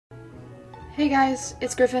Hey guys,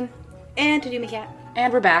 it's Griffon and HoodoomiCat.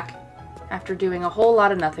 And we're back after doing a whole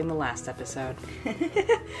lot of nothing the last episode.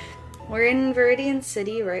 We're in Viridian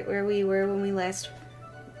City, right where we were when we last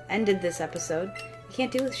ended this episode. You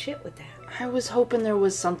can't do shit with that. I was hoping there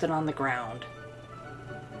was something on the ground.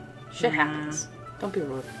 Shit happens. Don't be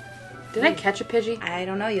rude. Did I catch a Pidgey? I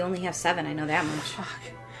don't know. You only have 7. I know that much. Fuck.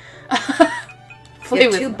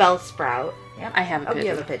 You have 2 Bellsprout. Yep. I have a Pidgey. Oh, you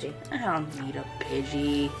have a Pidgey. I don't need a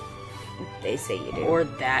Pidgey. They say you do. Or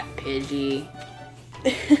that Pidgey.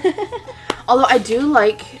 Although I do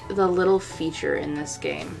like the little feature in this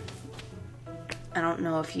game. I don't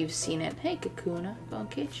know if you've seen it. Hey, Kakuna, gonna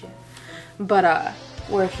get you. But,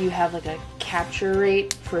 where if you have, like, a capture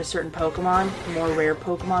rate for a certain Pokemon, more rare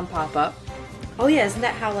Pokemon pop up. Oh, yeah, isn't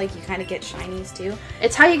that how, like, you kind of get shinies, too?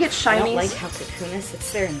 It's how you get shinies. I don't like how Kakuna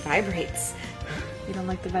sits there and vibrates. You don't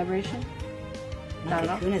like the vibration? Not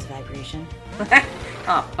Kakuna's vibration.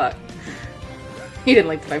 Oh, fuck. You didn't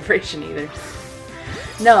like the vibration either.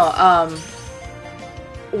 No, on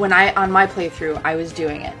my playthrough, I was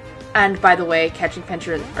doing it. And, by the way, catching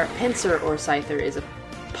Pinsir or Scyther is a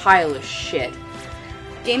pile of shit.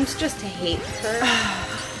 Games just hate her.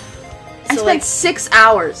 I spent 6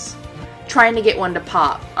 hours trying to get one to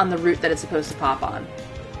pop on the route that it's supposed to pop on.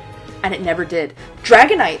 And it never did.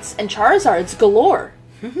 Dragonites and Charizards galore.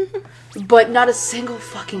 But not a single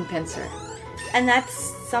fucking Pinsir. And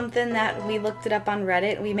that's something that we looked it up on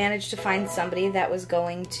Reddit. We managed to find somebody that was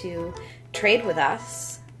going to trade with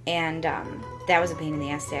us. And that was a pain in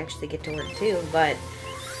the ass to actually get to work too. But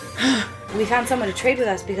we found someone to trade with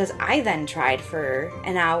us because I then tried for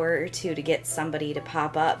an hour or two to get somebody to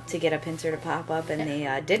pop up, to get a Pinsir to pop up, and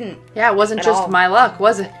they didn't. Yeah, it wasn't just my luck,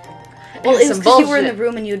 was it? Well, it was because you were in the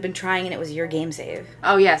room and you had been trying and it was your game save.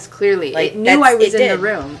 Oh, yes, clearly. Like, it knew I was in the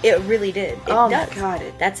room. It really did. It does. My God.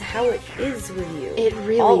 That's how it is with you. It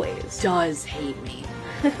really always does hate me.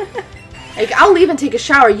 Like, I'll leave and take a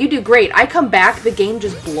shower. You do great. I come back, the game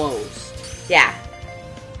just blows. Yeah.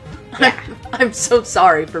 Yeah. I'm so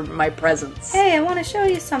sorry for my presence. Hey, I want to show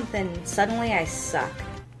you something. Suddenly I suck.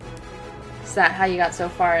 Is that how you got so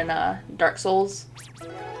far in Dark Souls?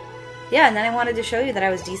 Yeah, and then I wanted to show you that I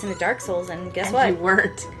was decent at Dark Souls, and guess what? You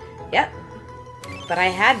weren't. Yep. But I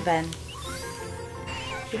had been.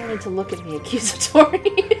 You don't need to look at me accusatory.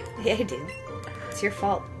 Yeah, I do. It's your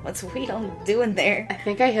fault. What's Weedle doing there? I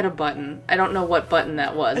think I hit a button. I don't know what button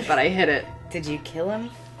that was, but I hit it. Did you kill him?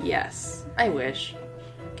 Yes. I wish.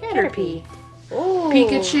 Caterpie. Ooh.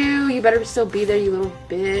 Pikachu, you better still be there, you little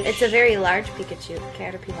bitch. It's a very large Pikachu.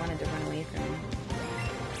 Caterpie wanted to run away from me.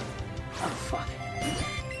 Oh, fuck.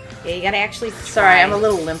 Yeah, you gotta actually try. Sorry, I'm a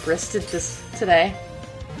little limp-wristed today.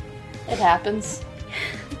 It happens.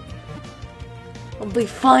 I'll be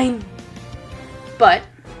fine. But,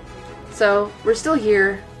 so, we're still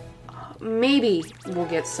here. Maybe we'll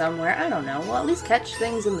get somewhere. I don't know. We'll at least catch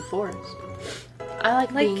things in the forest. I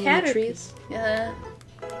like being in the trees. Yeah.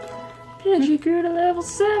 Pidgey grew to level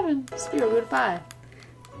 7. Spear grew to 5.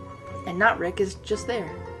 And Not Rick is just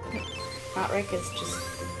there. Not Rick is just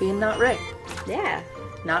being Not Rick. Yeah.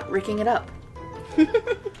 Not ricking it up.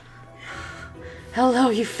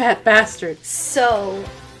 Hello, you fat bastard. So,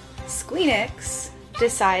 Squeenix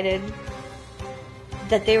decided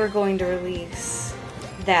that they were going to release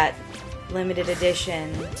that limited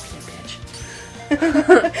edition.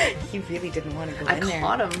 Bitch. You really didn't want to go in there. I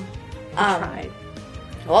caught him. I tried.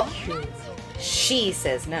 Well, she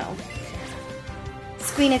says no.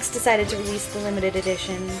 Squeenix decided to release the limited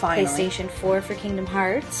edition PlayStation 4 for Kingdom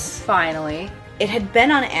Hearts. Finally. It had been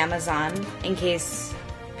on Amazon, in case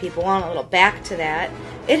people want a little back to that.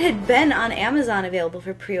 It had been on Amazon available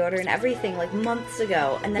for pre-order and everything, like, months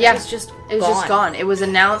ago. And then it was just gone. It was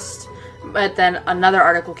announced, but then another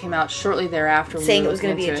article came out shortly thereafter. Saying it was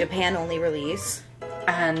going to be a Japan-only release.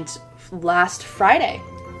 And last Friday,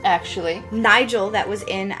 actually. Nigel, that was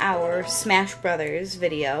in our Smash Brothers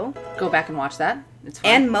video. Go back and watch that. It's fun.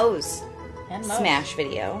 And Moe's Smash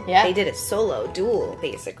video. Yeah. They did a solo duel,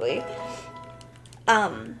 basically.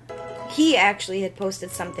 He actually had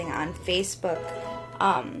posted something on Facebook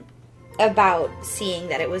about seeing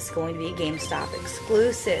that it was going to be a GameStop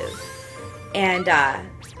exclusive. And,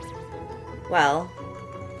 well,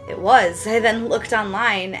 it was. I then looked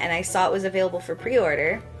online and I saw it was available for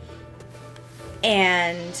pre-order.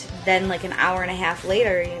 And then, like, an hour and a half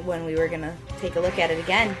later, when we were going to take a look at it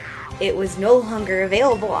again, it was no longer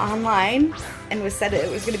available online and was said it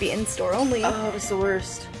was going to be in-store only. Oh, it was the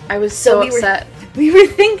worst. I was so upset. We were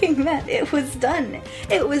thinking that it was done.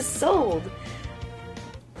 It was sold.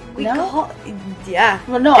 Yeah.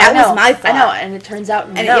 Well, no, that was my thought. I know, and it turns out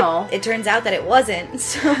it turns out that it wasn't.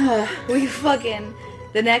 So we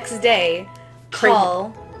the next day,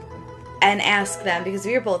 call and ask them, because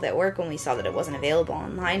we were both at work when we saw that it wasn't available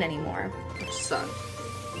online anymore. Which sucked.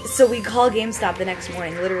 So we call GameStop the next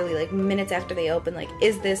morning, literally like minutes after they open, like,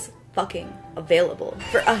 is this fucking available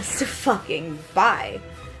for us to fucking buy?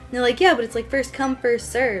 And they're like, yeah, but it's like first come,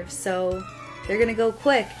 first serve, so they're gonna go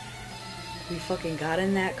quick. We fucking got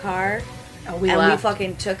in that car, we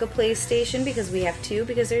fucking took a PlayStation, because we have 2,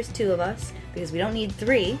 because there's 2 of us, because we don't need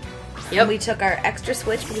 3. Yep. And we took our extra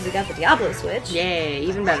Switch, because we got the Diablo Switch. Yay,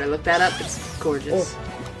 even better. Look that up. It's gorgeous.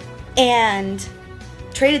 Oh. And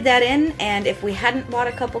traded that in, and if we hadn't bought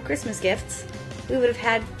a couple Christmas gifts, we would have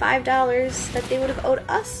had $5 that they would have owed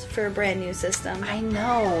us for a brand new system. I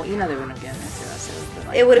know. You know they wouldn't have given it to us.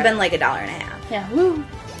 It would have been like $1.50. Yeah, woo.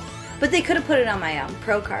 But they could have put it on my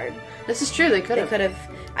Pro card. This is true. They could have.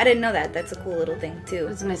 I didn't know that. That's a cool little thing, too.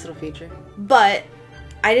 It's a nice little feature. But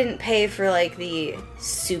I didn't pay for, like, the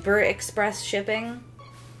super express shipping.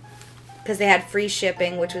 Because they had free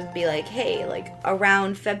shipping, which would be like, hey, like,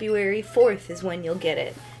 around February 4th is when you'll get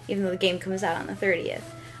it. Even though the game comes out on the 30th.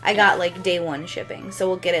 I got, like, day 1 shipping. So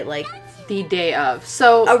we'll get it, like... the day of.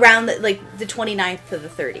 So... around, the 29th to the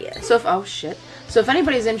 30th. So if... oh, shit. So if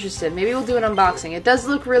anybody's interested, maybe we'll do an unboxing. It does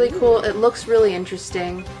look really cool. It looks really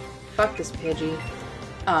interesting. Fuck this Pidgey.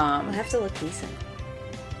 We'll have to look decent.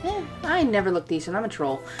 Yeah, I never look decent. I'm a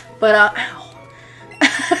troll. But,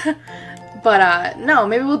 But, no,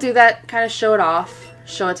 maybe we'll do that, kind of show it off,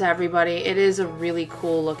 show it to everybody. It is a really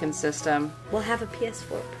cool looking system. We'll have a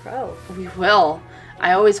PS4 Pro. We will.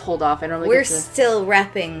 I always hold off. I normally We're still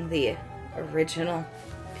repping the original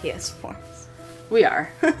PS4s. We are.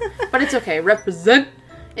 But it's okay. Represent.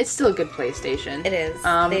 It's still a good PlayStation. It is.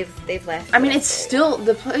 They've lasted. I mean, it's still,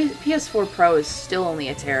 the PS4 Pro is still only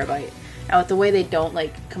a terabyte. Now, with the way they don't,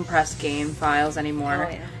 like, compress game files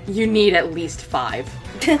anymore, you need at least 5.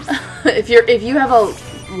 If you have a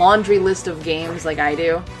laundry list of games like I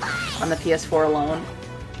do on the PS4 alone,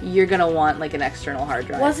 you're gonna want, like, an external hard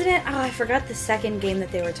drive. Wasn't it? Oh, I forgot the second game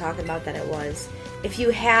that they were talking about that it was. If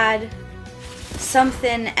you had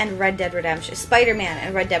something and Red Dead Redemption, Spider-Man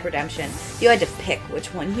and Red Dead Redemption, you had to pick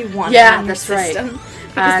which one you wanted on your system. Right.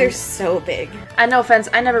 Because they're so big. And no offense,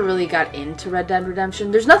 I never really got into Red Dead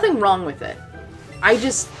Redemption. There's nothing wrong with it.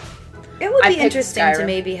 It would be interesting to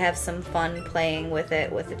maybe have some fun playing with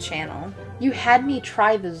it with a channel. You had me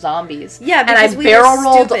try the zombies. Yeah, because and I barrel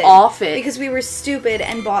rolled off it. Because we were stupid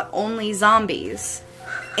and bought only zombies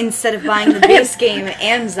instead of buying the base game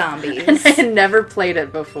and zombies. And I had never played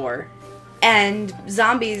it before. And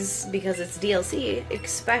zombies, because it's DLC,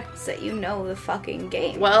 expects that you know the fucking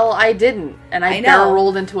game. Well, I didn't. And I barrel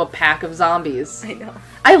rolled into a pack of zombies. I know.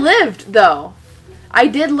 I lived, though. I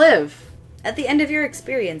did live. At the end of your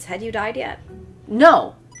experience, had you died yet?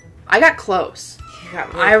 No. I got close. You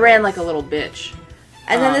got really I ran like a little bitch.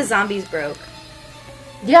 And then the zombies broke.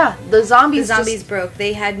 Yeah, the zombies broke.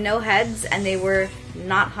 They had no heads, and they were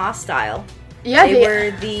not hostile. Yeah, they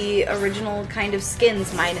were the original kind of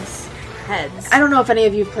skins minus heads. I don't know if any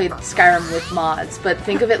of you played Skyrim with mods, but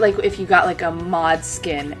think of it like if you got like a mod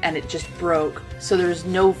skin and it just broke, so there's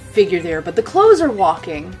no figure there, but the clothes are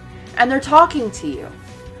walking, and they're talking to you.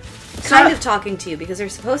 Kind of talking to you, because they're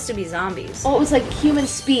supposed to be zombies. Well, it was like human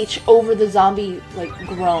speech over the zombie, like,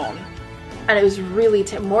 groan. And it was really,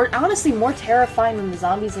 honestly, more terrifying than the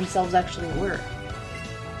zombies themselves actually were.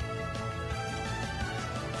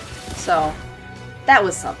 So, that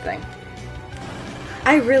was something.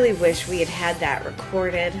 I really wish we had that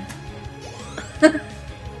recorded.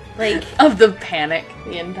 Like... of the panic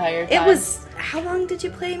the entire time. It was... How long did you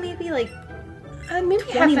play, maybe? Like... maybe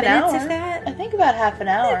 20 half an minutes, hour. if that? I think about half an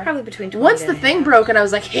hour. Yeah, probably between 20 Once the thing broke and I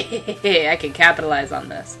was like, hey, I can capitalize on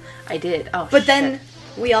this. I did. Oh, but then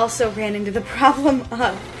we also ran into the problem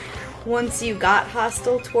of once you got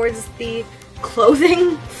hostile towards the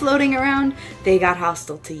clothing floating around, they got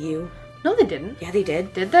hostile to you. No, they didn't. Yeah, they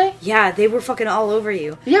did. Did they? Yeah, they were fucking all over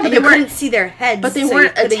you. Yeah, but you couldn't see their heads. But they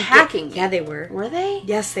weren't attacking you. Yeah, they were. Were they?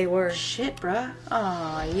 Yes, they were. Shit, bruh.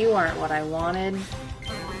 Aw, you aren't what I wanted.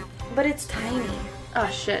 But it's tiny. Oh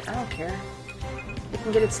shit, I don't care. It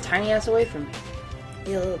can get its tiny ass away from me.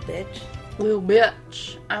 You little bitch. Little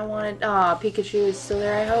bitch. I wanted... Pikachu is still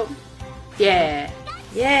there, I hope? Yeah.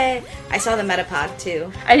 Yay! I saw the Metapod,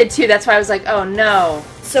 too. I did too, that's why I was like, oh no.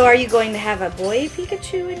 So are you going to have a boy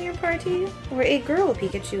Pikachu in your party? Or a girl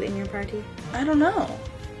Pikachu in your party? I don't know.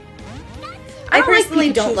 I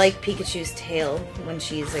personally don't like Pikachu's tail when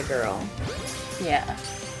she's a girl. Yeah.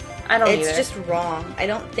 I don't either. It's just wrong. I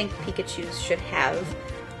don't think Pikachus should have.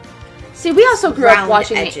 See, we also grew up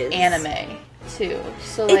watching edges. Anime too,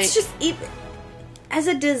 so like it's just as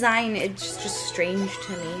a design, it's just strange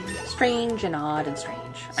to me. Strange and odd and strange.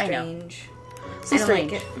 I know. So I don't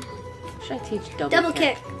strange. like it. Should I teach double, Double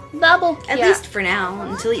kick. Double kick. At least for now,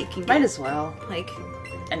 until you can get, Might as well. like,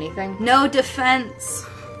 Anything. no defense.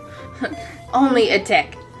 Only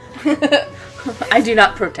attack. I do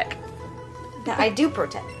not protect. No, I do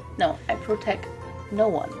protect. No, I protect no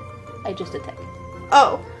one. I just attack.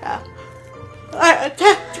 Oh, yeah. I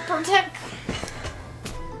attack to protect.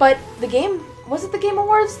 But the game, was it the Game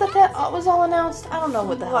Awards that was all announced? I don't know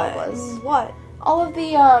what the hell it was. What? All of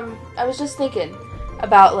the, I was just thinking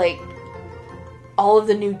about, like, all of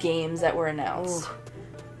the new games that were announced. Ooh.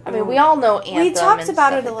 I mean, we all know Anthem. We talked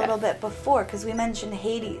about it a like little bit before, because we mentioned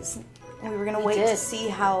Hades. And we were going to wait to see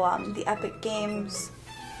how the Epic Games,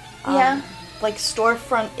 like,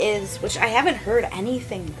 storefront is, which I haven't heard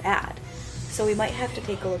anything bad. So we might have to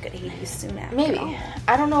take a look at Hades soon after. Maybe.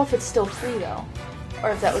 I don't know if it's still free, though. Or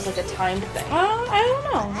if that was, like, a timed thing. I don't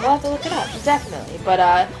know. We'll have to look it up. Definitely.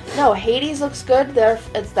 But, no, Hades looks good.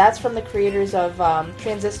 That's from the creators of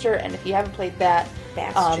Transistor, and if you haven't played that,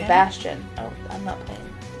 Bastion. Oh, I'm not playing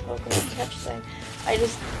Pokemon Catch thing. I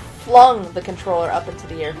just flung the controller up into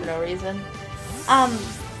the air for no reason.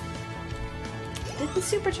 Did the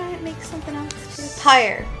Supergiant make something else too?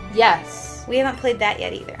 Pyre. Yes. We haven't played that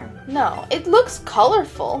yet either. No. It looks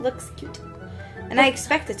colorful. It looks cute. And I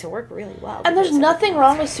expect it to work really well. And there's nothing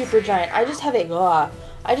wrong with Supergiant. I just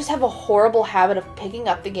have a horrible habit of picking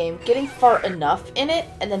up the game, getting far enough in it,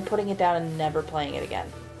 and then putting it down and never playing it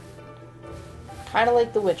again. Kind of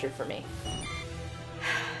like The Witcher for me.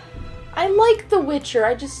 I like The Witcher,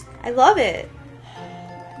 I love it.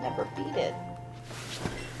 I never beat it.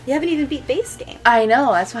 You haven't even beat base game. I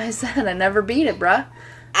know, that's why I said I never beat it, bruh.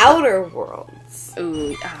 Outer Worlds.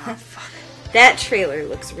 Ooh, fuck. That trailer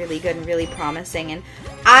looks really good and really promising, and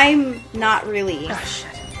I'm not really... Oh,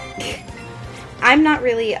 shit. I'm not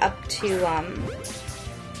really up to,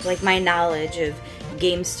 like, my knowledge of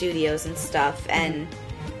game studios and stuff, and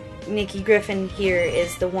Nikki Griffin here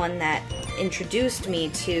is the one that introduced me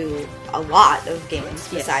to a lot of games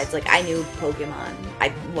besides, like, I knew Pokemon.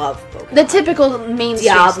 I love Pokemon. The typical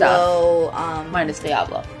mainstream Diablo, stuff. Minus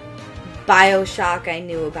Diablo. BioShock I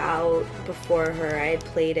knew about before her. I had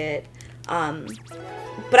played it.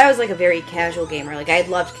 But I was, like, a very casual gamer. Like, I had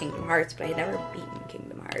loved Kingdom Hearts, but I had never beaten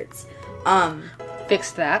Kingdom Hearts.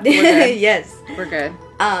 Fixed that. We're good. Yes. We're good.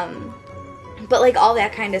 But, like, all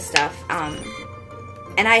that kind of stuff.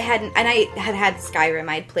 And I had Skyrim.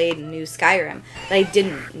 I'd played and knew Skyrim, but I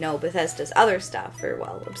didn't know Bethesda's other stuff, or,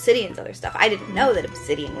 well, Obsidian's other stuff. I didn't know that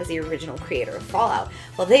Obsidian was the original creator of Fallout.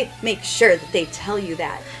 Well, they make sure that they tell you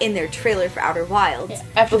that in their trailer for Outer Wilds. Yeah.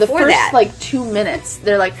 After the first, 2 minutes,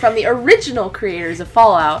 they're like, from the original creators of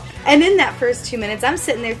Fallout. And in that first 2 minutes, I'm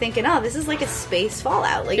sitting there thinking, oh, this is like a space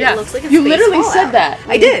Fallout. Like, yeah. It looks like a you space literally Fallout. said that.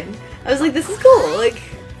 I did. I was like, this is cool. Like,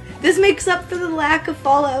 this makes up for the lack of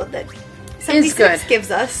Fallout that 76 gives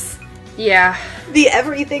us. Yeah. The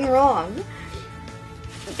everything wrong.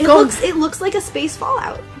 It looks like a space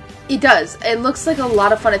Fallout. It does. It looks like a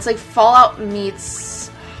lot of fun. It's like Fallout meets,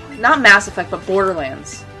 not Mass Effect, but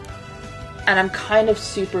Borderlands. And I'm kind of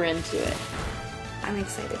super into it. I'm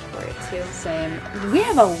excited for it, too. Same. We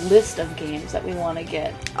have a list of games that we want to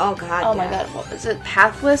get. Oh, God, Oh, my God. What was it?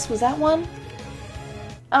 Pathless? Was that one?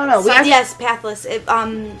 I don't know. Yes, Pathless.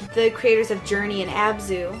 The creators of Journey and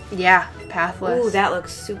Abzu. Yeah, Pathless. Ooh, that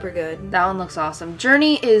looks super good. That one looks awesome.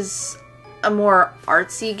 Journey is a more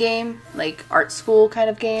artsy game, like art school kind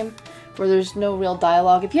of game, where there's no real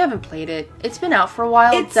dialogue. If you haven't played it, it's been out for a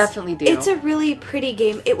while. Definitely do. It's a really pretty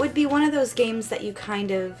game. It would be one of those games that you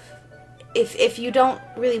kind of... If you don't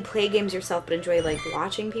really play games yourself, but enjoy, like,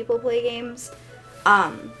 watching people play games...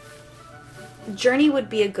 Journey would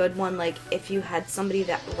be a good one, like, if you had somebody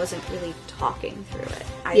that wasn't really talking through it,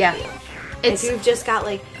 I feel. If you've just got,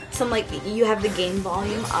 like, you have the game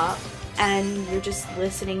volume up, and you're just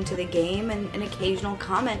listening to the game, and an occasional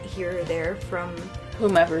comment here or there from...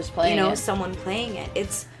 whomever's playing it. Someone playing it.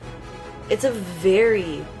 It's a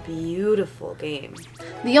very beautiful game.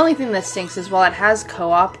 The only thing that stinks is while it has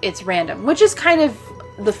co-op, it's random, which is kind of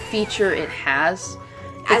the feature it has.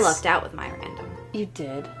 I lucked out with my random. You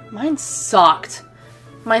did. Mine sucked.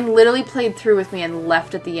 Mine literally played through with me and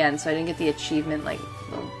left at the end, so I didn't get the achievement, like,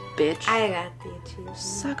 little bitch. I got the achievement.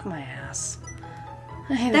 Suck my ass.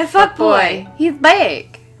 That fuckboy. He's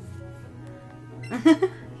back.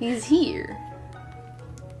 He's here.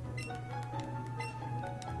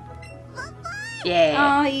 Yeah.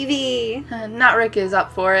 Oh, Eevee. Not is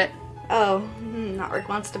up for it. Oh, Not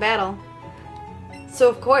wants to battle. So,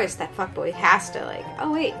 of course, that fuckboy has to, like,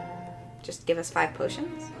 oh, wait. Just give us 5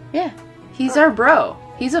 potions? Yeah. He's our bro.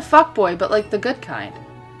 He's a fuckboy, but like the good kind.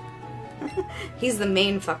 He's the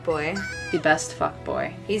main fuckboy. the best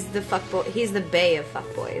fuckboy. He's the fuckboy. He's the bae of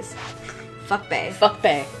fuckboys. Fuck bae. Fuck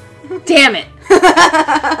bae. Damn it.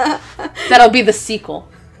 That'll be the sequel.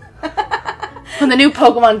 When the new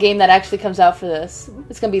Pokemon game that actually comes out for this,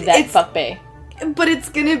 it's gonna be that fuck bae. But it's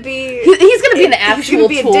gonna be... He's gonna be an actual he's gonna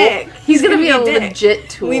be tool. A dick. He's gonna be a legit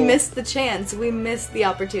tool. We missed the chance. We missed the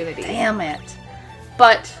opportunity. Damn it.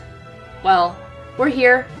 But, well, we're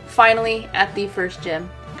here, finally, at the first gym.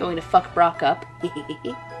 Going to fuck Brock up.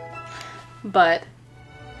 But,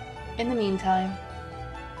 in the meantime,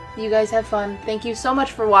 you guys have fun. Thank you so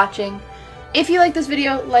much for watching. If you like this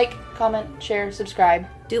video, like, comment, share, subscribe.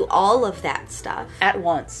 Do all of that stuff. At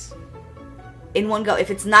once. In one go. If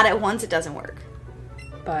it's not at once, it doesn't work.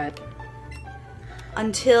 But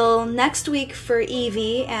until next week for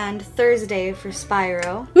Eevee and Thursday for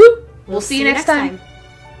Spyro. Woo! We'll see you next time.